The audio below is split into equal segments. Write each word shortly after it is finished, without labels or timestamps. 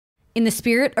In the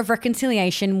spirit of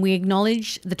reconciliation, we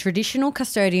acknowledge the traditional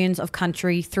custodians of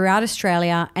country throughout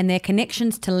Australia and their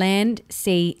connections to land,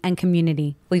 sea and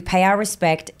community. We pay our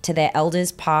respect to their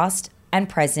elders past and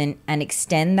present and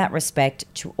extend that respect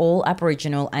to all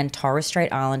Aboriginal and Torres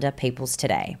Strait Islander peoples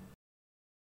today.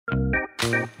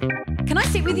 Can I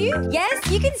sit with you?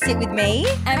 Yes, you can sit with me.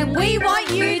 And we want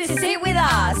you to sit with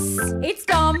us. It's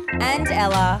Dom. And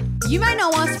Ella. You may know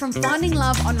us from finding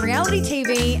love on reality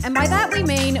TV, and by that we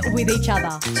mean with each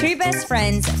other. Two best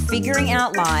friends figuring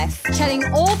out life. Chatting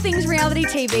all things reality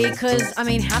TV because,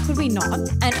 how could we not?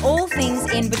 And all things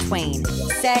in between.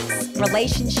 Sex,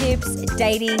 relationships,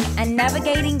 dating, and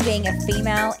navigating being a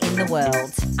female in the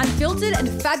world. Unfiltered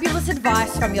and fabulous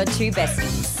advice from your two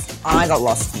besties. I got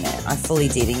lost in it. I fully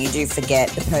did. And you do forget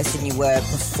the person you were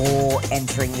before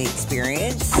entering the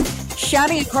experience.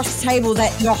 Shouting across the table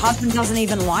that your husband doesn't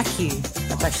even like you.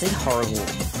 That's actually horrible.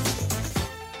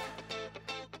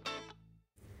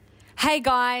 Hey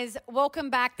guys,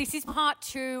 welcome back. This is part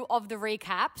 2 of the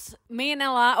recaps. Me and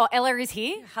Ella is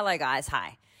here. Hello guys,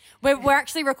 hi. We're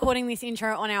actually recording this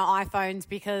intro on our iPhones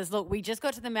because, look, we just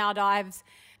got to the Maldives.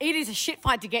 It is a shit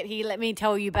fight to get here, let me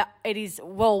tell you, but it is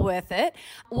well worth it.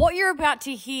 What you're about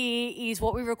to hear is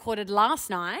what we recorded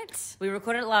last night. We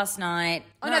recorded it last night.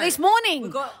 No, this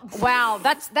morning. Wow,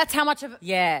 that's how much of it.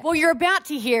 Yeah. Well, you're about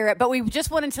to hear it, but we just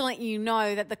wanted to let you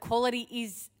know that the quality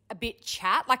is a bit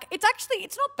chat. Like, it's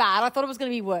not bad. I thought it was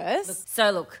going to be worse.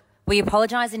 Look, we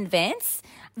apologise in advance.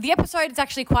 The episode is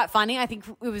actually quite funny. I think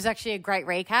it was actually a great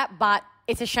recap, but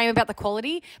it's a shame about the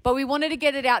quality. But we wanted to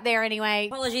get it out there anyway.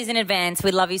 Apologies in advance.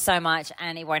 We love you so much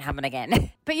and it won't happen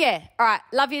again. But yeah, all right.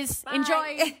 Love yous. Bye.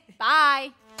 Enjoy. Bye.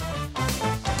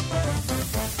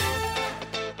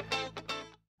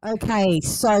 Okay,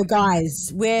 so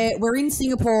guys, we're in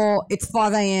Singapore. It's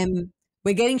 5 a.m.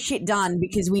 We're getting shit done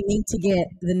because we need to get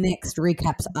the next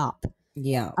recaps up.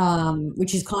 Yeah.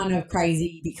 Which is kind of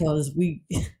crazy because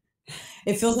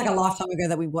it feels like a lifetime ago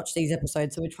that we watched these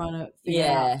episodes, so we're trying to figure it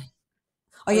out.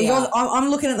 Oh yeah, I'm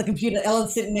looking at the computer.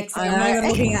 Ella's sitting next to me. I'm not even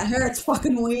looking at her. It's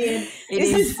fucking weird.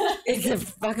 It's a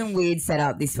fucking weird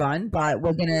setup, this one, but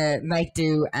we're gonna make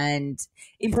do and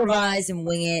improvise and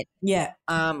wing it. Yeah.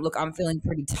 Look, I'm feeling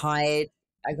pretty tired.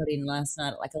 I got in last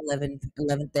night at like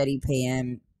 11:30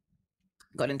 p.m.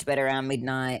 Got into bed around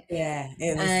midnight. Yeah.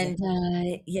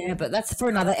 But that's for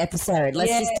another episode.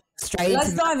 Let's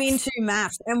dive into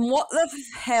MAFS and what the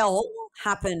hell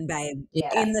happened, babe,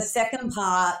 in the second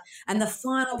part and the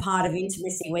final part of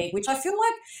Intimacy Week, which I feel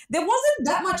like there wasn't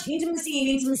that much intimacy in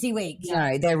Intimacy Week.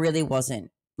 No, there really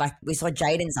wasn't. Like, we saw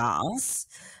Jaden's ass,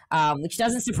 which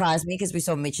doesn't surprise me because we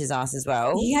saw Mitch's ass as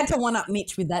well. He had to one-up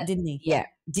Mitch with that, didn't he? Yeah,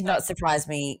 did not surprise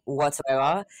me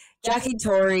whatsoever. Jackie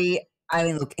Tory,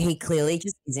 look, he clearly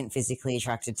just isn't physically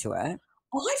attracted to her.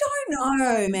 I don't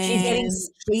know, man.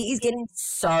 She is getting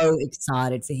so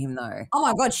excited for him, though. Oh,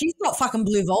 my God. She's got fucking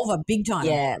blue vulva big time.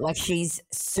 Yeah, like she's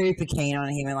super keen on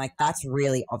him and, like, that's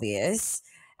really obvious.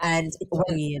 And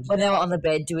when they were on the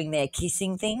bed doing their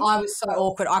kissing thing. I was so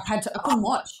awkward. I couldn't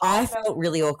watch. I felt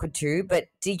really awkward too, but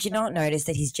did you not notice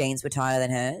that his jeans were tighter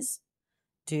than hers?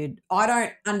 Dude, I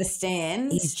don't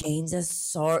understand. His jeans are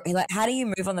so, like, how do you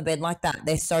move on the bed like that?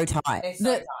 They're so tight.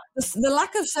 The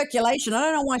lack of circulation, I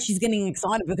don't know why she's getting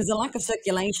excited because the lack of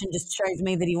circulation just shows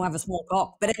me that he will have a small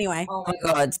cock. But anyway. Oh, my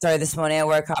God. So this morning I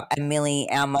woke up and Millie,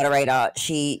 our moderator,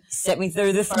 she sent me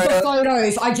through the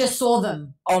photos. I just saw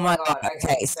them. Oh, my God.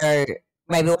 Okay, so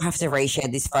maybe we'll have to reshare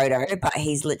this photo, but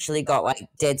he's literally got, like,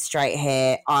 dead straight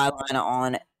hair, eyeliner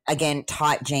on, again,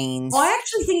 tight jeans. I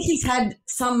actually think he's had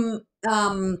some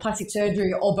plastic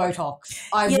surgery or Botox.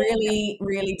 I really,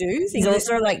 really do. He's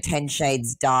also like 10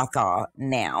 shades darker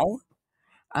now.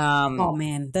 Oh,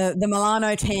 man. The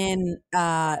Milano tan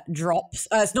drops.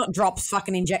 It's not drops,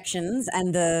 fucking injections.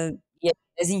 And there's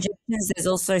injections. There's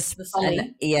also the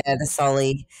Solly. The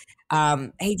Solly.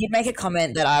 He did make a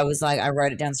comment that I was like, I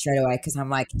wrote it down straight away because I'm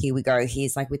like, here we go.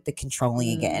 He's like with the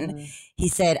controlling again. He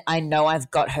said, I know I've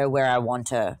got her where I want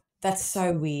her. That's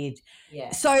so weird.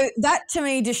 Yeah. So that to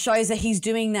me just shows that he's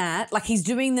doing that. Like he's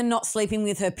doing the not sleeping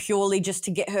with her purely just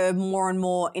to get her more and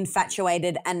more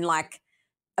infatuated and like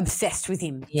obsessed with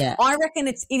him. Yeah. I reckon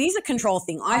it is a control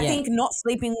thing. I think not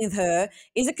sleeping with her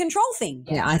is a control thing.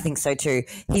 Yeah, I think so too.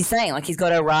 He's saying like he's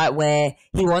got her right where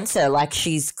he wants her. Like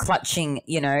she's clutching,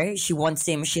 you know, she wants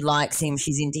him, she likes him,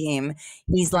 she's into him.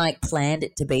 He's like planned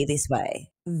it to be this way.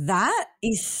 That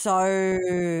is so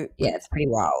it's pretty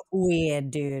wild.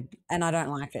 Weird, dude. And I don't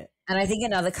like it. And I think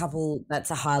another couple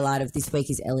that's a highlight of this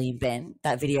week is Ellie and Ben,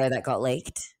 that video that got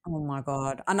leaked. Oh, my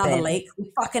God. Another leak.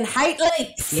 We fucking hate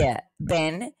leaks. Yeah,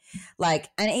 Ben. Like,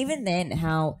 and even then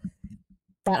how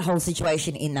that whole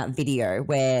situation in that video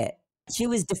where she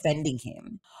was defending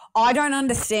him. I don't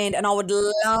understand, and I would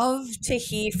love to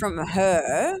hear from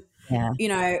her, you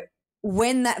know,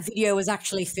 when that video was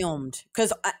actually filmed.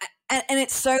 Because and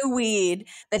it's so weird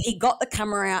that he got the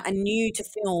camera out and knew to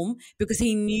film because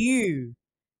he knew.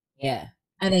 Yeah.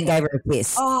 And then gave her a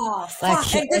kiss. Oh, like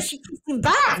fuck. And then she kissed him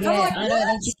back. Yeah, I'm like, I know.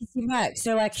 Then she kissed him back.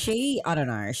 So, like, I don't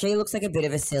know. She looks like a bit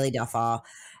of a silly duffer.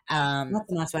 That's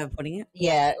a nice way of putting it.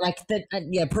 Yeah, like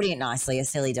putting it nicely, a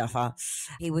silly duffer.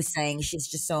 He was saying she's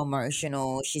just so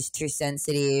emotional. She's too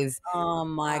sensitive. Oh,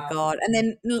 my God. And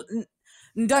then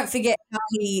don't forget how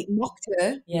he mocked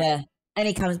her. Yeah. And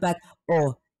he comes back,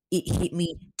 oh, it hit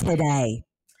me today.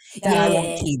 That I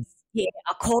want kids. Yeah,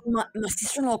 I called my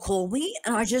sister-in-law called me,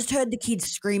 and I just heard the kids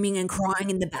screaming and crying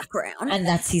in the background. And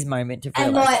that's his moment of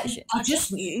and realization. I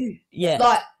just knew. Yeah,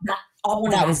 like I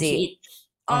wanted that was it.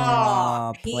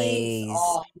 Oh, please.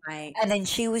 Oh, mate. And then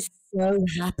she was so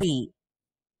happy.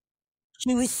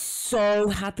 She was so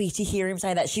happy to hear him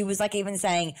say that. She was like even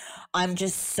saying, "I'm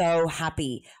just so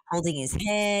happy," holding his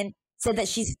hand. Said that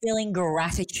she's feeling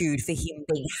gratitude for him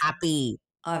being happy.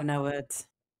 I have no words.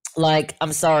 Like,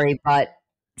 I'm sorry, but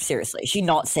seriously, she's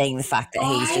not seeing the fact that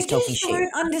he's just talking shit. I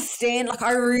don't understand. Like,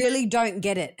 I really don't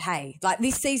get it. Hey, like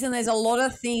this season, there's a lot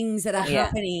of things that are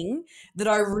happening that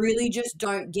I really just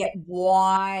don't get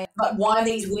why. But why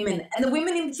these women, and the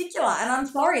women in particular, and I'm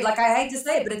sorry, like I hate to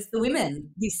say it, but it's the women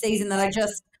this season that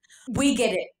we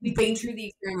get it. We've been through the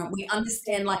experiment. We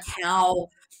understand like how,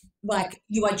 like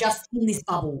you are just in this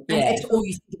bubble and it's all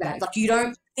you think about. Like you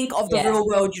don't think of the real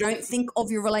world. You don't think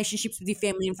of your relationships with your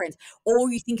family and friends.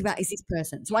 All you think about is this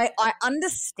person. So I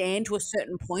understand to a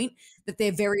certain point that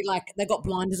they're very like, they got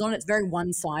blinders on. It's very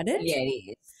one-sided. Yeah, it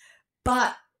is.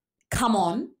 But come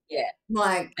on. Yeah.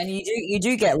 Like, and you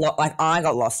do get like I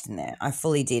got lost in there. I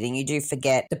fully did. And you do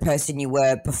forget the person you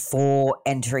were before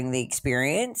entering the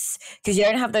experience because you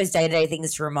don't have those day-to-day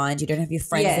things to remind you. You don't have your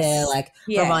friends there like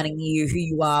reminding you who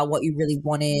you are, what you really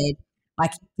wanted.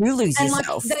 Like you lose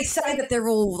yourself. Like, they say that they're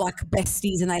all like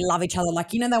besties and they love each other.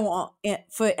 Like, you know, they want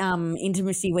for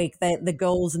intimacy week, the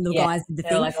girls and the guys did the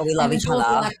thing. Like, oh, we love each other.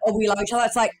 Like, oh, we love each other.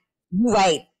 It's like,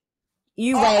 wait.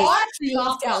 I actually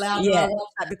laughed out loud when I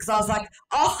watched that because I was like,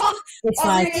 it's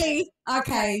like, really?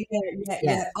 Okay,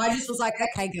 yeah. I just was like,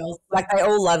 okay, girls. Like they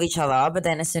all love each other, but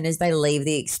then as soon as they leave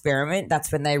the experiment,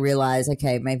 that's when they realize,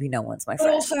 okay, maybe no one's my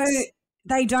friend. But also,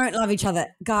 they don't love each other.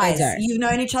 Guys, you've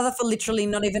known each other for literally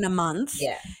not even a month.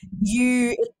 Yeah.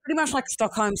 It's pretty much like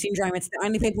Stockholm syndrome. It's the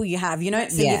only people you have. You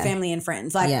don't see your family and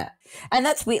friends. Like, and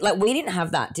that's weird. Like, we didn't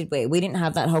have that, did we? We didn't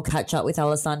have that whole catch up with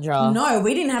Alessandra. No,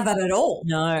 we didn't have that at all.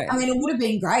 No. I mean, it would have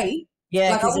been great.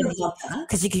 Yeah,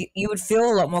 because you would feel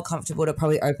a lot more comfortable to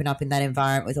probably open up in that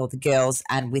environment with all the girls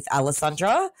and with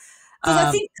Alessandra. Because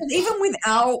I think even with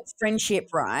our friendship,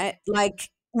 right, like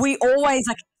we always,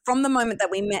 like from the moment that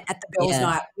we met at the girls'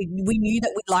 night, we knew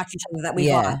that we liked each other, that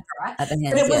we liked, right? At the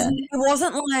hands, but it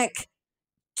wasn't like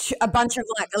a bunch of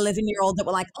like 11-year-olds that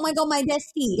were like, oh my God, my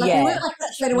bestie. Like we weren't like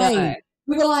that straight away. No.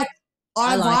 We were like,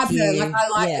 I like her, like I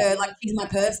like her, like she's my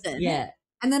person. Yeah.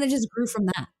 And then it just grew from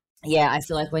that. Yeah, I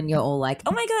feel like when you're all like,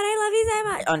 oh my God, I love you so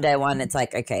much. On day one, it's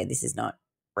like, okay, this is not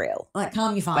real. Like,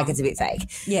 calm your phone. Like, it's a bit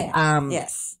fake. Yeah.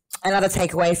 Yes. Another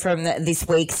takeaway from this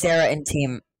week, Sarah and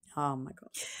Tim. Oh, my God.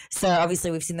 So, obviously,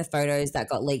 we've seen the photos that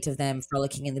got leaked of them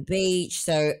frolicking in the beach.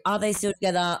 So, are they still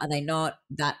together? Are they not?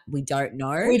 That we don't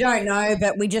know. We don't know,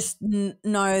 but we just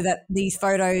know that these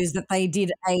photos that they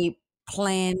did a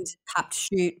planned cup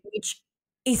shoot, which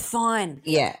is fine.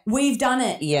 Yeah. We've done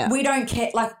it. Yeah. We don't care.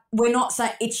 Like, we're not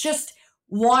saying – it's just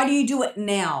why do you do it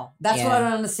now? That's what I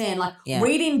don't understand. Like,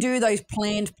 we didn't do those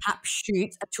planned pap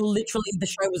shoots until literally the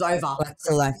show was over.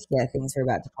 Things were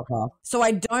about to pop off. So,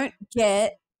 I don't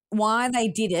get why they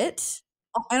did it.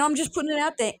 And I'm just putting it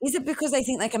out there. Is it because they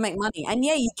think they can make money? And,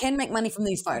 yeah, you can make money from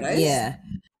these photos. Yeah.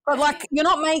 But, like, you're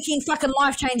not making fucking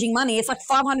life-changing money. It's like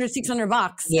 $500,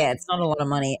 $600. Yeah, it's not a lot of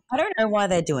money. I don't know why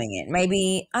they're doing it.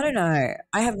 Maybe, I don't know.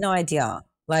 I have no idea.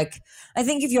 Like, I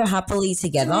think if you're happily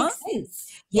together. That makes sense.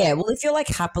 Yeah, well, if you're, like,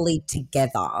 happily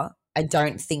together, I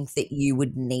don't think that you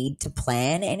would need to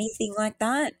plan anything like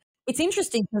that. It's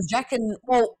interesting because Jack and –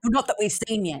 well, not that we've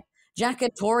seen yet. Jack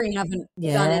and Tori haven't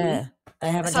done any. They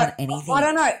haven't done anything. I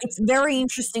don't know. It's very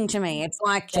interesting to me. It's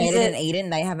like – Jaden and Eden,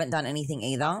 they haven't done anything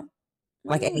either.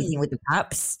 Like anything with the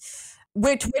paps.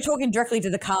 We're talking directly to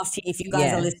the cast here if you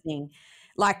guys are listening.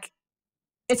 Like,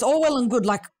 it's all well and good.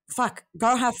 Like, fuck,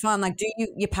 go have fun. Like, do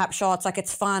your pap shots. Like,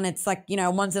 it's fun. It's like, you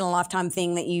know, once in a lifetime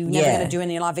thing that you're never going to do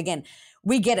in your life again.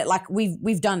 We get it. Like,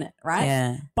 we've done it, right?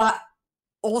 Yeah. But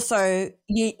also,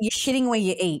 you're shitting where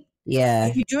you eat. Yeah.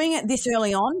 If you're doing it this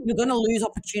early on, you're going to lose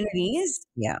opportunities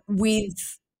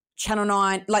with Channel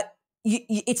 9. Like,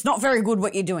 it's not very good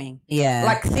what you're doing. Yeah.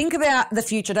 Like, think about the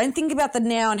future. Don't think about the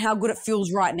now and how good it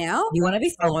feels right now. You want to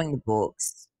be following the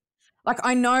books. Like,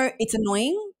 I know it's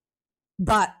annoying,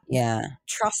 but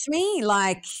trust me,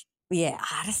 like,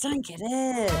 I just don't get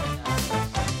it.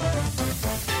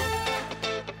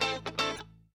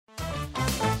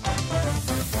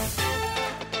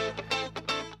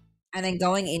 And then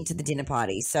going into the dinner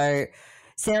party. So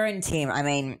Sarah and Tim, I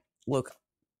mean, look,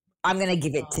 I'm going to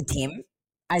give it to Tim.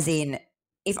 As in,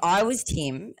 if I was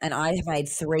Tim and I had made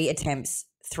 3 attempts,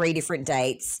 3 different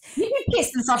dates. You'd be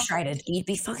pissed and frustrated. You'd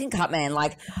be fucking cut, man.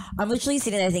 Like, I'm literally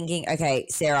sitting there thinking, okay,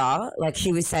 Sarah, like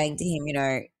she was saying to him, you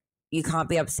know, you can't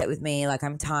be upset with me. Like,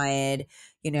 I'm tired,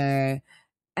 you know.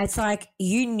 It's like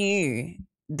you knew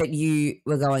that you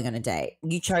were going on a date.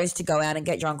 You chose to go out and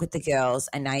get drunk with the girls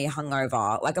and now you're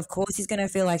hungover. Like, of course he's going to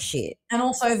feel like shit. And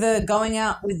also the going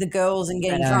out with the girls and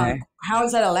getting drunk. How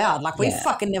is that allowed? Like, we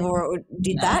fucking never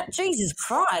did that. Jesus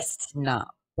Christ. No.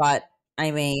 But,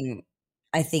 I mean,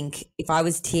 I think if I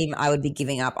was Tim, I would be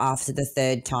giving up after the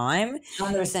 3rd time.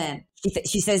 100%.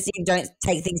 She says to him, don't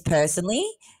take things personally.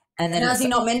 And then how's he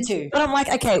not meant to? But I'm like,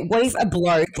 okay, what if a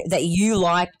bloke that you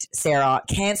liked, Sarah,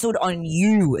 cancelled on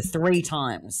you 3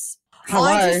 times? Hello?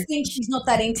 I just think she's not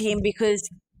that into him because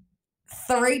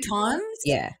 3 times?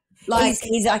 Yeah. Like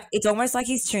he's like, it's almost like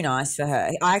he's too nice for her.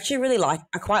 I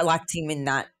quite liked him in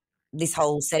this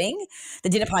whole setting. The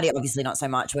dinner party, obviously not so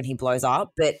much when he blows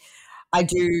up, but I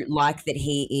do like that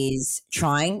he is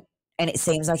trying, and it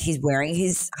seems like he's wearing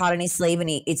his heart on his sleeve, and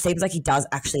it seems like he does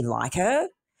actually like her.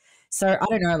 So I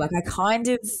don't know, like I kind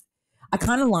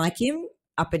of like him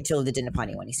up until the dinner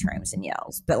party when he screams and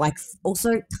yells, but like also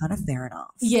kind of fair enough.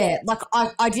 Yeah, like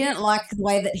I didn't like the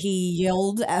way that he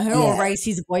yelled at her or raised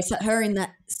his voice at her in that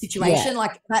situation.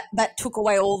 Like that took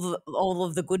away all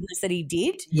of the goodness that he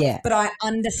did. Yeah. But I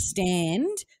understand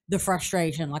the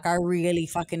frustration. Like I really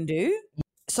fucking do.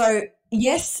 So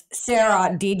yes,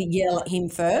 Sarah did yell at him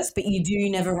first, but you do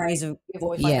never raise your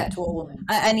voice like that to a woman.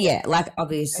 And like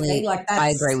obviously I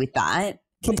agree with that.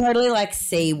 Can totally like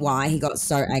see why he got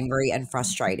so angry and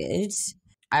frustrated.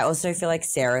 I also feel like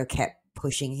Sarah kept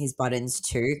pushing his buttons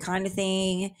too, kind of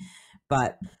thing.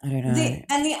 But I don't know.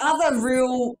 The other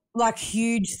real like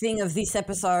huge thing of this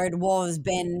episode was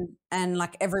Ben and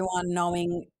like everyone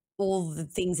knowing all the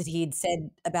things that he had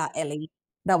said about Ellie.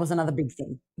 That was another big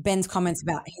thing. Ben's comments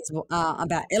about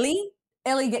Ellie.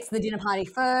 Ellie gets to the dinner party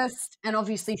first, and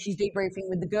obviously she's debriefing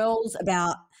with the girls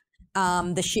about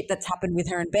the shit that's happened with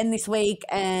her and Ben this week,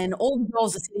 and all the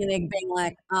girls are sitting there being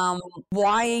like,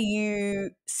 why are you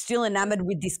still enamored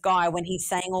with this guy when he's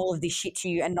saying all of this shit to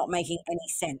you and not making any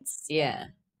sense? Yeah.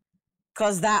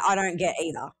 Because that I don't get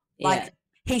either. Yeah. Like,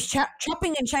 he's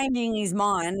chopping and changing his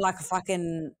mind like a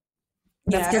fucking...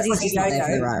 That's because he's just not there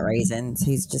for the right reasons.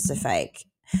 He's just a fake.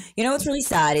 You know what's really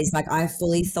sad is like I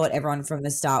fully thought everyone from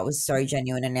the start was so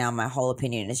genuine, and now my whole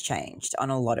opinion has changed on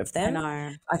a lot of them. I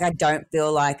know. Like I don't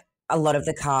feel like a lot of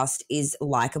the cast is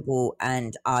likable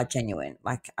and are genuine.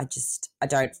 Like I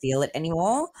don't feel it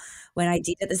anymore when I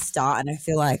did at the start, and I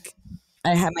feel like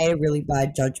I have made a really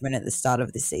bad judgment at the start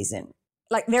of this season.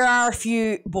 Like there are a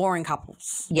few boring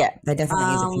couples. Yeah, there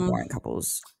definitely is a few boring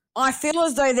couples. I feel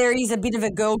as though there is a bit of a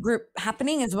girl group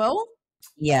happening as well.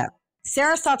 Yeah.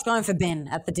 Sarah starts going for Ben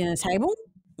at the dinner table,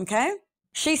 okay?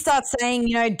 She starts saying,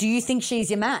 you know, do you think she's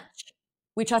your match?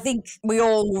 Which I think we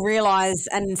all realise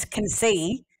and can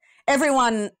see.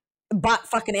 Everyone but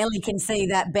fucking Ellie can see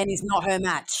that Ben is not her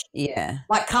match. Yeah.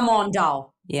 Like, come on,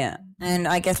 doll. Yeah. And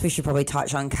I guess we should probably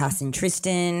touch on Cass and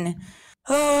Tristan.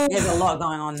 Oh, there's a lot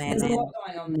going on there. There's a lot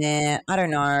going on there. I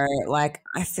don't know. Like,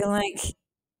 I feel like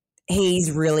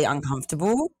he's really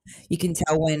uncomfortable. You can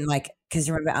tell when, like, because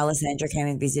remember Alessandra came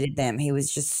and visited them. He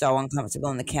was just so uncomfortable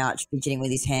on the couch, fidgeting with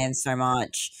his hands so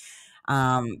much.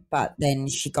 But then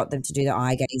she got them to do the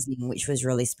eye gazing, which was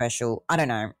really special. I don't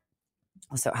know.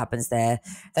 Also, what happens there?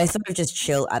 They sort of just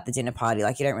chill at the dinner party.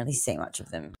 Like, you don't really see much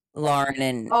of them. Lauren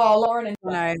and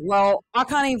no. Well, I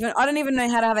don't even know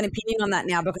how to have an opinion on that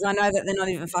now because I know that they're not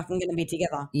even fucking going to be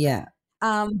together. Yeah.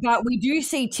 But we do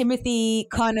see Timothy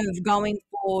kind of going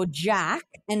for Jack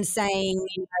and saying,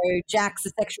 you know, Jack's a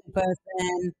sexual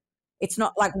person. It's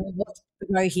not like what's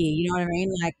the go here, you know what I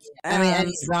mean? like, and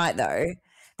he's right though,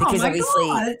 because obviously,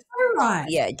 God, it's so right.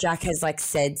 Yeah, Jack has like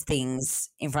said things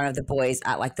in front of the boys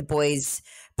at like the boys'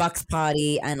 Bucks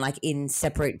party and like in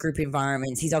separate group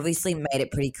environments. He's obviously made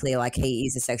it pretty clear like he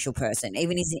is a sexual person,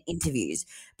 even in interviews.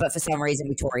 But for some reason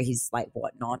with Tori, he's like,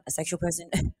 what, not a sexual person?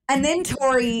 And then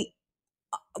Tori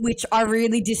which I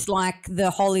really dislike the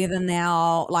holier than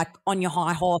thou, like on your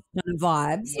high horse kind of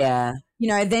vibes. Yeah.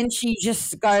 Then she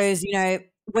just goes,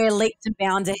 we're leaps and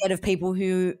bounds ahead of people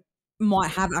who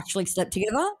might have actually slept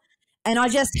together. And I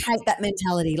just hate that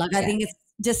mentality. Like, I think it's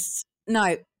just,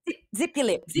 no, zip your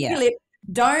lip, zip your lip.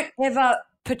 Don't ever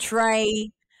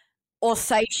portray or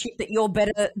say shit that you're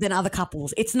better than other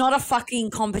couples. It's not a fucking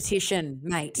competition,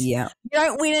 mate. Yeah. You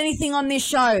don't win anything on this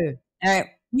show. No.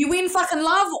 You win fucking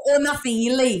love or nothing.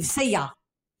 You leave. See ya.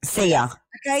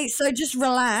 Okay, so just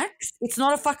relax. It's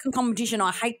not a fucking competition.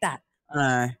 I hate that.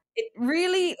 It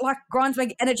really grinds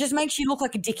my, and it just makes you look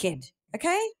like a dickhead.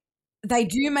 Okay? They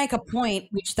do make a point,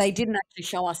 which they didn't actually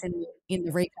show us in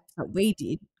the recaps that we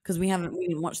did, because we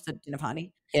didn't watch the dinner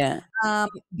party. Yeah.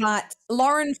 But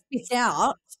Lauren spits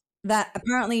out that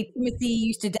apparently Timothy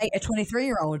used to date a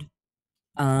 23-year-old.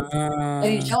 They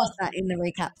didn't show us that in the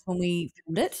recaps when we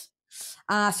filmed it.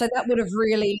 So that would have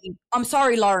really, I'm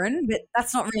sorry, Lauren, but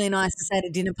that's not really nice to say at a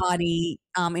dinner party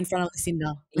in front of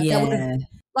Lucinda.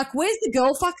 Where's the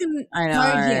girl fucking I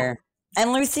know. Here?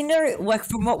 And Lucinda,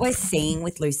 from what we're seeing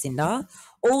with Lucinda,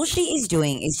 all she is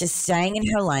doing is just staying in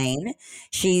her lane.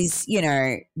 She's,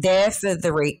 there for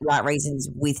the right reasons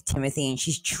with Timothy, and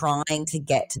she's trying to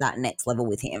get to that next level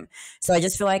with him. So I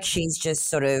just feel like she's just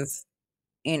sort of,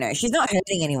 she's not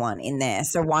hurting anyone in there.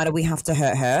 So why do we have to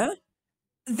hurt her?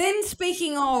 Then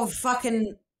speaking of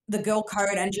fucking the girl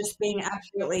code and just being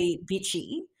absolutely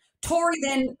bitchy, Tori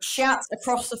then shouts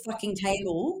across the fucking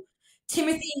table,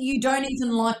 Timothy, you don't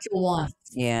even like your wife.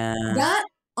 Yeah. That,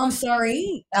 I'm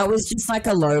sorry. That was just like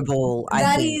a low ball,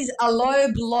 I think. Is a low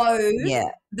blow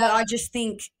that I just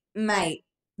think, mate,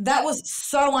 that was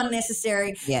so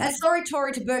unnecessary. Yeah. And sorry,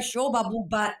 Tori, to burst your bubble,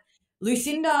 but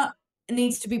Lucinda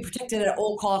needs to be protected at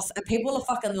all costs, and people are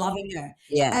fucking loving her.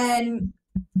 Yeah. And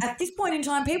at this point in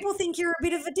time, people think you're a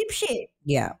bit of a dipshit.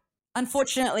 Yeah.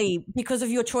 Unfortunately, because of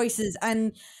your choices.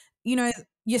 And,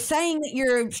 you're saying that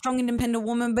you're a strong, independent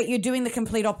woman, but you're doing the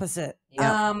complete opposite.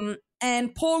 Yeah.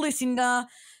 And poor Lucinda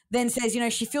then says,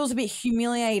 she feels a bit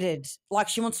humiliated, like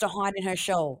she wants to hide in her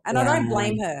shell. And I don't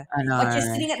blame her. I know. Like,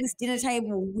 you're sitting at this dinner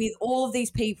table with all of these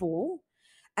people,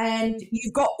 and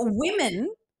you've got women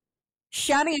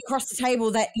shouting across the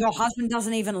table that your husband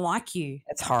doesn't even like you.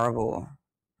 It's horrible.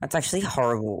 That's actually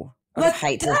horrible. I would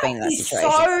hate to have been in that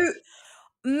situation. So,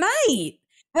 mate.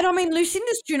 And I mean,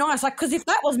 Lucinda's too nice. Because if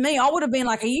that was me, I would have been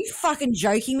like, are you fucking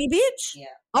joking me, bitch? Yeah.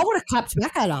 I would have clapped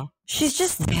back at her. She's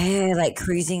just there,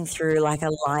 cruising through like a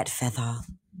light feather.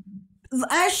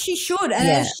 As she should. And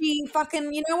as she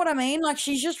fucking, you know what I mean?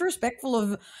 She's just respectful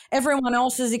of everyone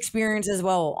else's experience as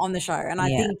well on the show. And I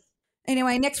think,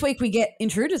 anyway, next week we get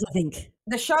Intruders, I think.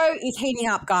 The show is heating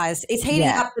up, guys. It's heating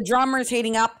up. The drama is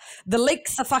heating up. The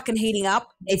leaks are fucking heating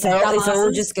up. It's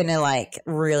all just going to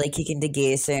really kick into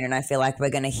gear soon. And I feel like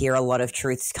we're going to hear a lot of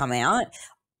truths come out,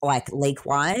 leak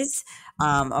wise,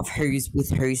 of who's with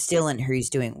who still and who's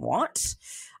doing what.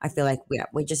 I feel like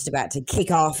we're just about to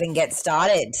kick off and get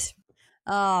started.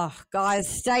 Oh, guys,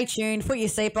 stay tuned. Put your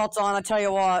seatbelts on. I tell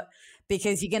you what,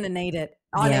 because you're going to need it.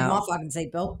 I need my fucking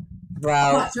seatbelt. Bro.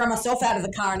 I might throw myself out of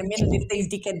the car in a minute if these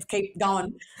dickheads keep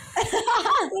going.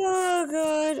 Oh,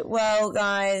 God. Well,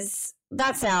 guys,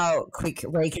 that's our quick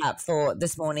recap for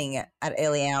this morning at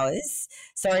early hours.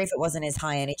 Sorry if it wasn't as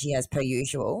high energy as per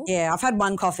usual. Yeah, I've had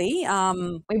one coffee.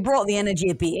 We brought the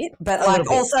energy a bit, but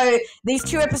also these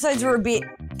 2 episodes were a bit...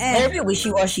 They're a bit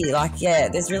wishy-washy.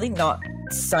 There's really not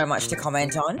so much to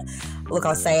comment on. Look,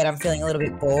 I'll say it, I'm feeling a little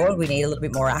bit bored. We need a little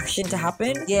bit more action to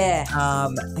happen. Yeah.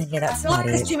 And that's I feel like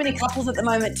there's too many couples at the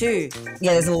moment too.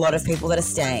 Yeah, there's a lot of people that are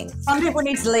staying. Some people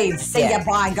need to leave. See ya,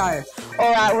 bye, go.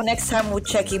 All right, well, next time we'll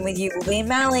check in with you. We'll be in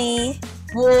Mali.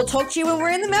 We'll talk to you when we're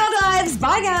in the Maldives.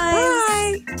 Bye,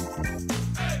 guys. Bye.